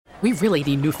We really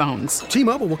need new phones.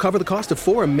 T-Mobile will cover the cost of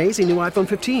 4 amazing new iPhone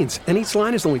 15s, and each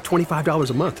line is only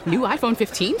 $25 a month. New iPhone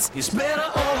 15s? It's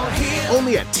better over here.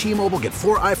 Only at T-Mobile, get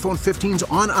 4 iPhone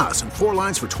 15s on us and 4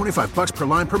 lines for $25 per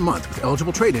line per month with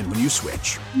eligible trade-in when you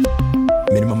switch.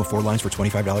 Minimum of 4 lines for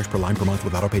 $25 per line per month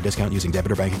with autopay discount using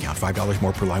debit or bank account. $5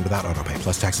 more per line without autopay,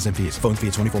 plus taxes and fees. Phone fee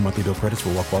at 24 monthly bill credits for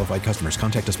well-qualified customers.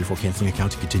 Contact us before canceling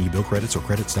account to continue bill credits or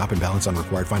credit stop and balance on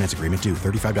required finance agreement due.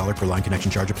 $35 per line connection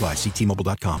charge applies. See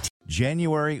T-Mobile.com.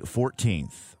 January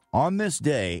 14th. On this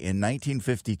day in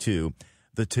 1952,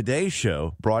 The Today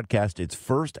Show broadcast its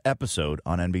first episode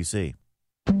on NBC.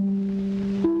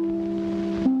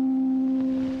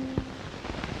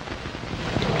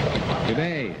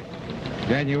 Today,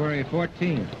 January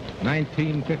 14th,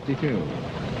 1952,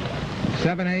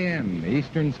 7 a.m.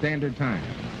 Eastern Standard Time.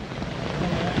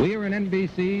 We are in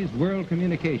NBC's World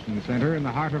Communications Center in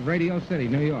the heart of Radio City,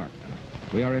 New York.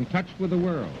 We are in touch with the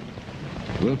world.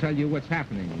 We'll tell you what's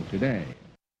happening today.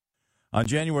 On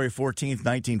January 14th,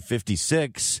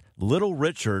 1956, Little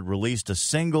Richard released a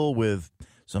single with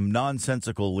some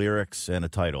nonsensical lyrics and a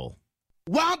title.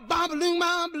 Womp bom loom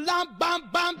bom lom bom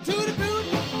bom to the boot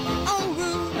on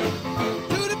root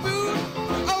to the boot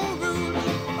on root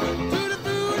to the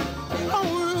boot on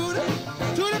root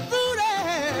to the boot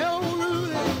on root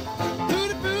to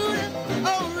the boot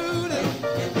on root.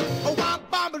 Oh womp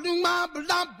bom loom bom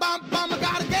lom bom bom. I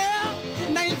got a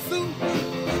girl named Sue.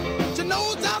 She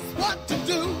knows just what to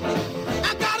do.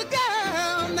 I got a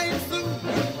girl named Sue.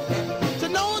 She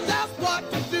knows just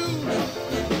what to do.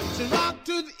 She rock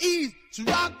to the east. She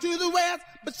rock to the west,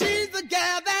 but she's the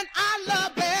gal that I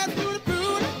love best. To the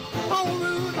boot, on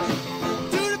root,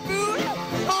 to the boot,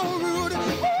 on root,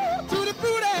 to the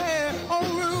boot,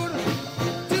 on root,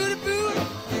 to the boot,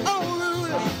 on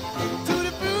root, to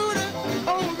the boot,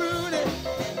 on root.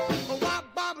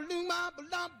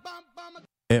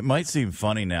 It might seem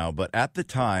funny now, but at the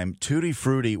time, Tutti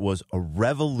Frutti was a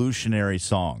revolutionary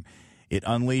song. It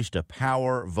unleashed a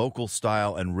power, vocal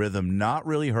style, and rhythm not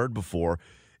really heard before.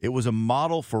 It was a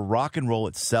model for rock and roll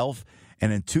itself,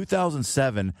 and in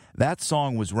 2007, that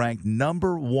song was ranked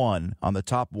number 1 on the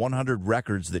top 100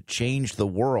 records that changed the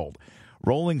world.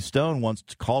 Rolling Stone once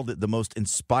called it the most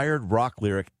inspired rock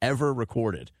lyric ever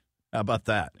recorded. How about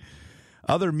that?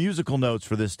 Other musical notes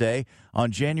for this day. On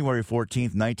January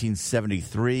 14th,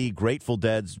 1973, Grateful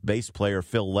Dead's bass player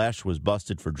Phil Lesh was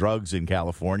busted for drugs in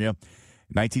California.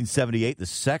 In 1978, the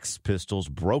Sex Pistols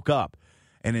broke up.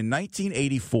 And in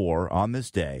 1984, on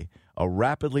this day, a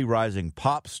rapidly rising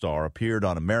pop star appeared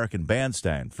on American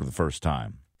Bandstand for the first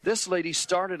time. This lady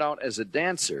started out as a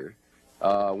dancer,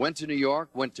 went to New York,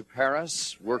 went to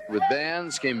Paris, worked with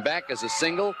bands, came back as a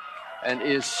single, and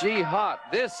is she hot?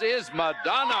 This is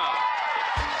Madonna.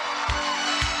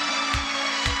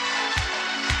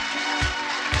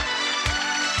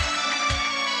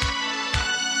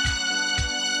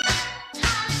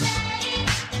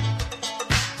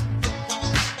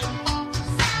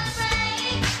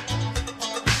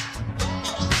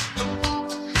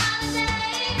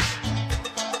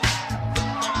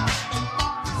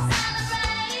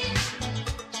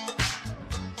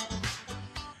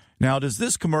 Now, does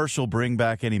this commercial bring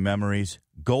back any memories?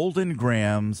 Golden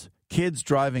Grahams, kids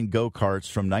driving go-karts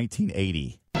from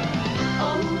 1980.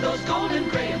 Oh, those Golden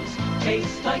Grahams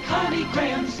taste like honey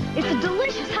grahams. It's a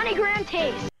delicious honey graham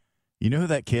taste. You know who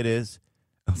that kid is?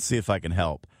 Let's see if I can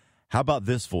help. How about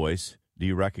this voice? Do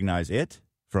you recognize it?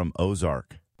 From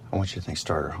Ozark. I want you to think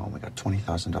Starter Home. We got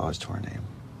 $20,000 to our name.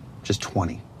 Just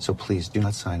 20. So please do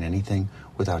not sign anything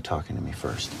without talking to me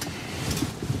first.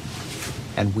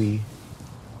 And we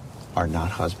are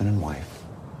not husband and wife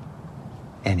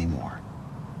anymore.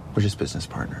 We're just business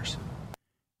partners.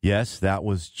 Yes, that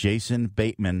was Jason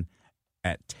Bateman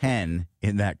at 10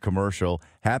 in that commercial.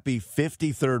 Happy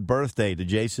 53rd birthday to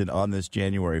Jason on this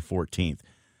January 14th.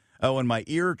 Oh, and my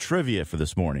ear trivia for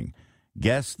this morning.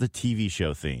 Guess the TV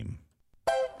show theme.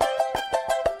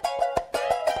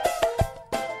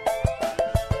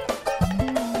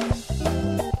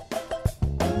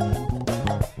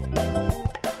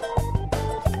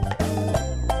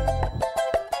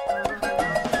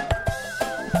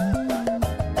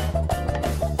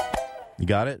 You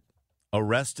got it?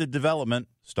 Arrested Development,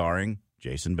 starring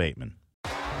Jason Bateman.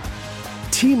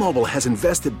 T-Mobile has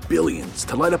invested billions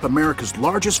to light up America's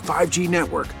largest 5G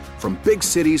network, from big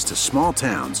cities to small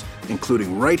towns,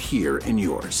 including right here in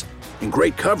yours. And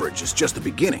great coverage is just the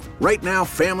beginning. Right now,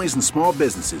 families and small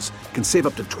businesses can save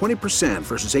up to 20%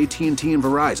 versus AT&T and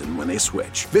Verizon when they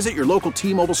switch. Visit your local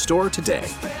T-Mobile store today.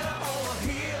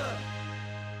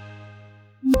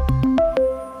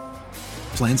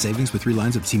 Plan savings with 3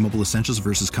 lines of T-Mobile Essentials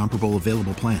versus comparable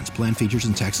available plans. Plan features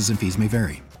and taxes and fees may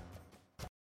vary.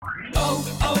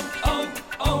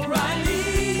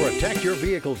 O'Reilly. Protect your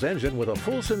vehicle's engine with a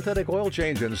full synthetic oil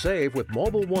change and save with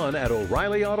Mobil 1 at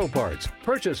O'Reilly Auto Parts.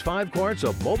 Purchase 5 quarts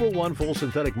of Mobil 1 full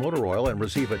synthetic motor oil and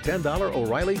receive a $10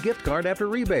 O'Reilly gift card after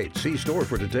rebate. See store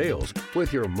for details.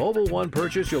 With your Mobil 1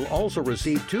 purchase, you'll also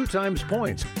receive 2 times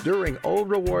points during O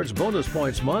Rewards Bonus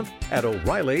Points Month at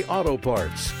O'Reilly Auto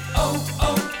Parts.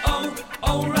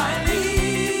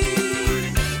 O'Reilly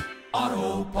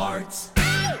Auto Parts.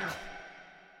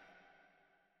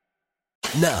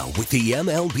 Now, with the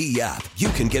MLB app, you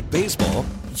can get baseball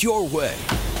your way.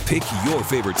 Pick your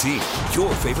favorite team,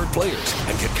 your favorite players,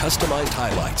 and get customized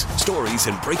highlights, stories,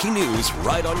 and breaking news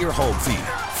right on your home feed.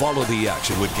 Follow the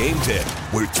action with Game Day,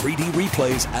 where 3D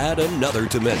replays add another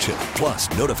dimension. Plus,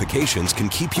 notifications can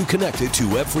keep you connected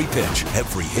to every pitch,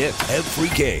 every hit,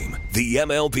 every game. The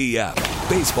MLB app.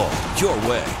 Baseball your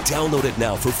way. Download it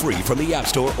now for free from the App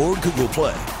Store or Google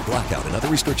Play. Blackout and other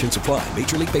restrictions apply.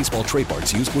 Major League Baseball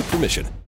trademarks used with permission.